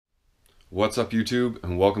What's up YouTube,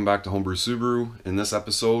 and welcome back to Homebrew Subaru. In this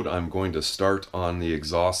episode I'm going to start on the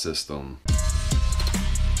exhaust system.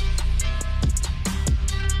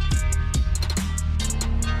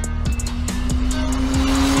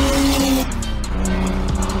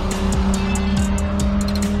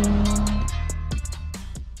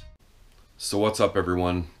 So what's up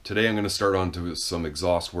everyone? Today I'm going to start on to some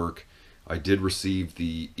exhaust work. I did receive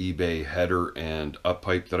the eBay header and up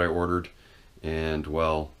pipe that I ordered, and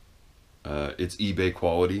well, it's eBay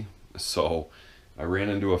quality, so I ran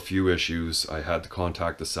into a few issues. I had to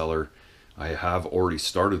contact the seller. I have already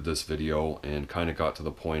started this video and kind of got to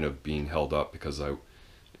the point of being held up because I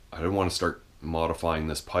didn't want to start modifying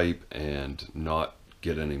this pipe and not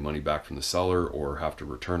get any money back from the seller or have to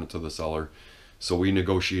return it to the seller. So we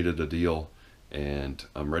negotiated a deal and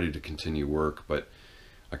I'm ready to continue work, but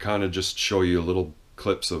I kind of just show you little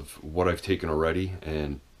clips of what I've taken already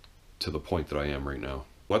and to the point that I am right now.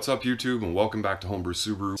 What's up YouTube, and welcome back to Homebrew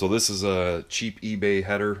Subaru. So this is a cheap eBay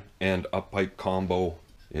header and up pipe combo,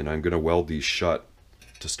 and I'm gonna weld these shut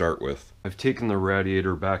to start with. I've taken the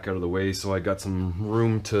radiator back out of the way so I got some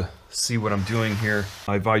room to see what I'm doing here.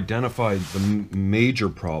 I've identified the major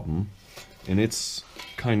problem, and it's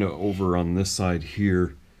kind of over on this side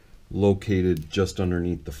here, located just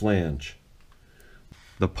underneath the flange.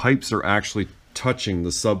 The pipes are actually touching the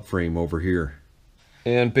subframe over here.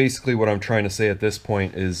 And basically what I'm trying to say at this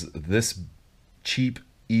point is this cheap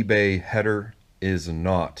eBay header is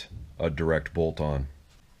not a direct bolt-on.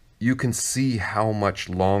 You can see how much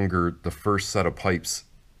longer the first set of pipes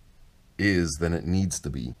is than it needs to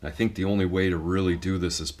be. I think the only way to really do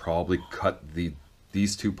this is probably cut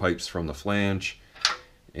these two pipes from the flange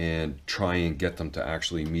and try and get them to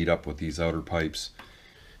actually meet up with these outer pipes.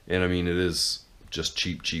 And I mean, it is just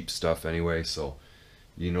cheap stuff anyway, so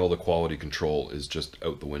you know the quality control is just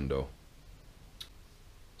out the window.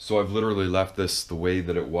 So I've literally left this the way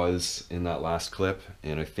that it was in that last clip,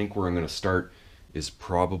 and I think where I'm going to start is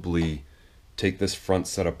probably take this front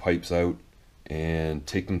set of pipes out and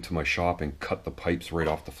take them to my shop and cut the pipes right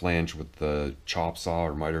off the flange with the chop saw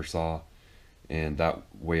or miter saw, and that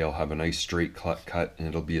way I'll have a nice straight cut and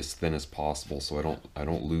it'll be as thin as possible so I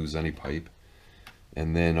don't lose any pipe.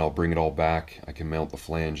 And then I'll bring it all back. I can mount the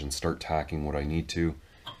flange and start tacking what I need to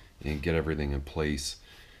and get everything in place.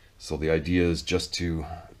 So the idea is just to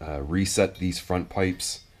reset these front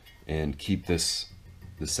pipes and keep the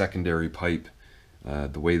secondary pipe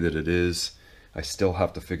the way that it is. I still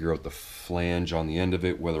have to figure out the flange on the end of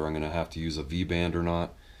it, whether I'm going to have to use a V-band or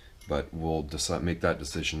not, but we'll make that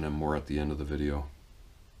decision and more at the end of the video.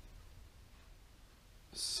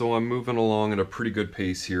 So I'm moving along at a pretty good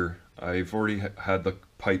pace here. I've already had the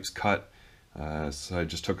pipes cut, so I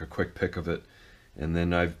just took a quick pick of it, and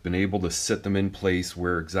then I've been able to sit them in place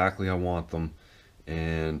where exactly I want them,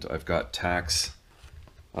 and I've got tacks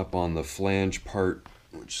up on the flange part,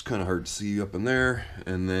 which is kind of hard to see up in there,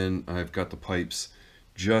 and then I've got the pipes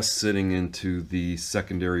just sitting into the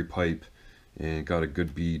secondary pipe and got a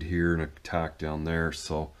good bead here and a tack down there.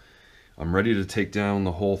 So I'm ready to take down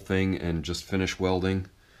the whole thing and just finish welding,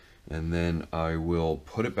 and then I will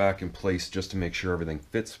put it back in place just to make sure everything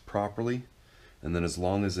fits properly. And then as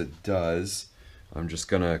long as it does, I'm just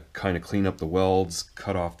gonna kind of clean up the welds,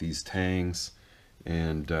 cut off these tangs,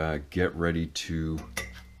 and get ready to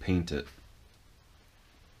paint it.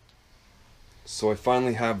 So I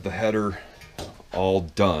finally have the header all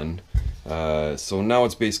done. So now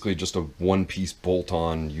it's basically just a one-piece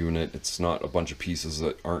bolt-on unit. It's not a bunch of pieces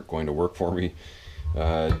that aren't going to work for me.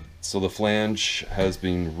 So the flange has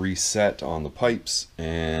been reset on the pipes,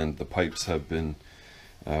 and the pipes have been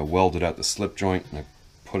welded at the slip joint, and I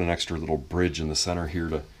put an extra little bridge in the center here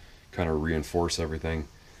to kind of reinforce everything.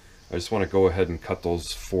 I just want to go ahead and cut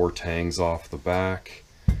those 4 tangs off the back,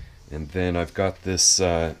 and then I've got this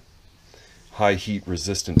high heat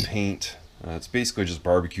resistant paint. It's basically just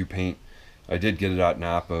barbecue paint. I did get it at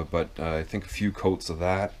Napa, but I think a few coats of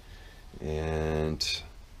that, and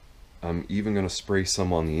I'm even going to spray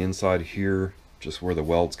some on the inside here, just where the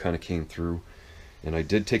welds kind of came through. And I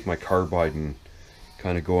did take my carbide and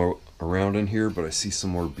kind of go around in here, but I see some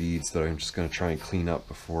more beads that I'm just going to try and clean up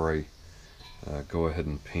before I go ahead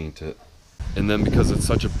and paint it. And then because it's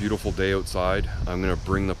such a beautiful day outside, I'm going to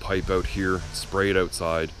bring the pipe out here, spray it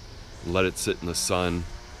outside, let it sit in the sun,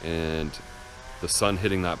 and the sun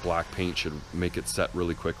hitting that black paint should make it set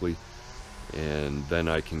really quickly, and then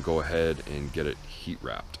I can go ahead and get it heat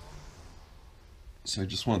wrapped. So I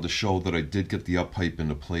just wanted to show that I did get the up pipe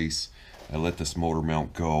into place. I let this motor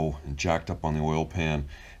mount go and jacked up on the oil pan.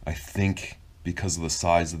 I think because of the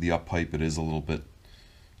size of the up pipe, it is a little bit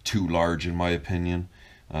too large in my opinion.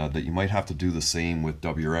 that you might have to do the same with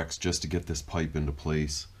WRX just to get this pipe into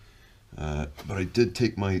place. But I did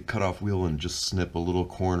take my cutoff wheel and just snip a little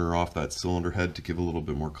corner off that cylinder head to give a little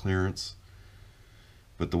bit more clearance.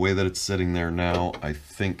 But the way that it's sitting there now, I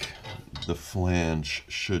think the flange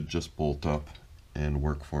should just bolt up and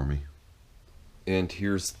work for me. And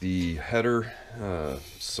here's the header.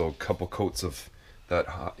 So a couple coats of that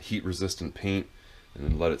heat resistant paint and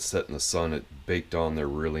then let it set in the sun. It baked on there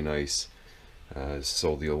really nice.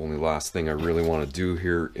 So the only last thing I really want to do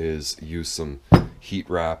here is use some heat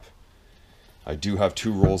wrap. I do have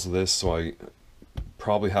 2 rolls of this, so I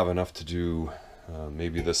probably have enough to do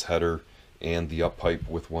maybe this header and the up pipe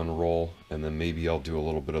with 1 roll, and then maybe I'll do a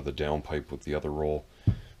little bit of the down pipe with the other roll.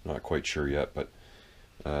 Not quite sure yet, but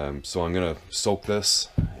so I'm gonna soak this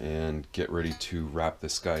and get ready to wrap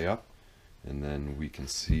this guy up, and then we can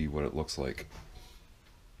see what it looks like.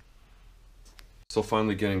 So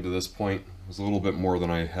finally getting to this point was a little bit more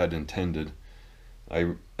than I had intended.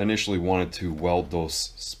 I initially wanted to weld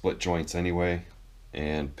those split joints anyway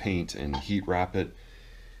and paint and heat wrap it,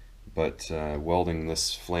 but welding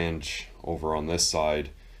this flange over on this side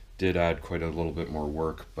did add quite a little bit more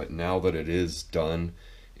work. But now that it is done,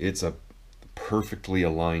 it's a perfectly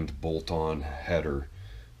aligned bolt-on header,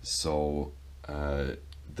 so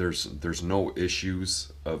there's no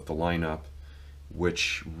issues of the lineup,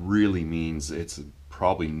 which really means it's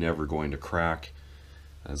probably never going to crack.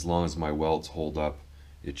 As long as my welds hold up,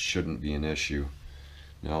 it shouldn't be an issue.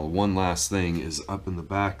 Now, one last thing is up in the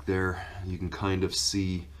back there, you can kind of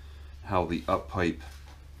see how the up pipe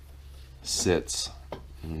sits,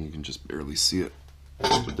 and you can just barely see it.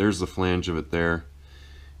 But there's the flange of it there,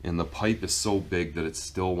 and the pipe is so big that it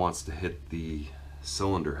still wants to hit the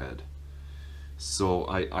cylinder head. So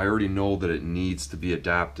I already know that it needs to be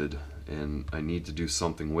adapted, and I need to do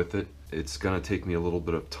something with it. It's gonna take me a little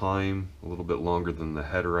bit of time, a little bit longer than the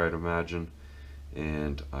header, I'd imagine,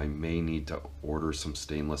 and I may need to order some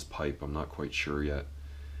stainless pipe. I'm not quite sure yet.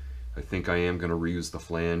 I think I am gonna reuse the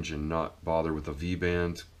flange and not bother with a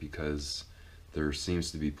V-band, because there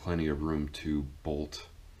seems to be plenty of room to bolt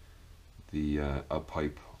the up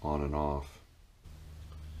pipe on and off.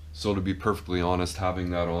 So to be perfectly honest, having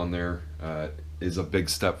that on there is a big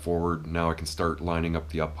step forward. Now I can start lining up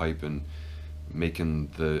the up pipe and making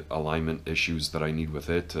the alignment issues that I need with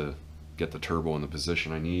it to get the turbo in the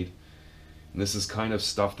position I need. And this is kind of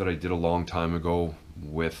stuff that I did a long time ago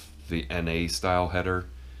with the NA style header,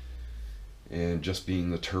 and just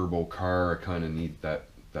being the turbo car, I kind of need that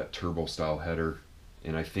turbo style header,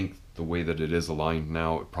 and I think the way that it is aligned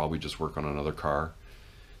now, it probably just work on another car.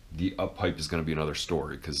 The up pipe is going to be another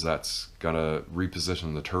story, because that's gonna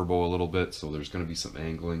reposition the turbo a little bit, so there's going to be some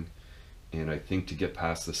angling, and I think to get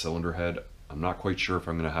past the cylinder head, I'm not quite sure if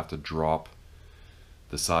I'm going to have to drop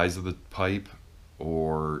the size of the pipe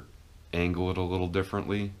or angle it a little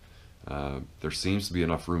differently. There seems to be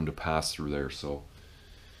enough room to pass through there, so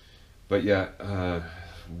but yeah,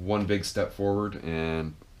 one big step forward,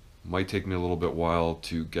 and might take me a little bit while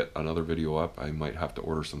to get another video up. I might have to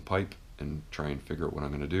order some pipe and try and figure out what I'm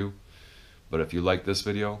going to do. But if you like this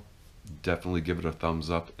video, definitely give it a thumbs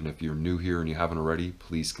up, and if you're new here and you haven't already,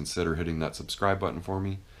 please consider hitting that subscribe button for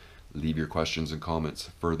me. Leave your questions and comments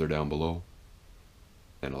further down below,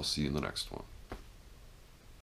 and I'll see you in the next one.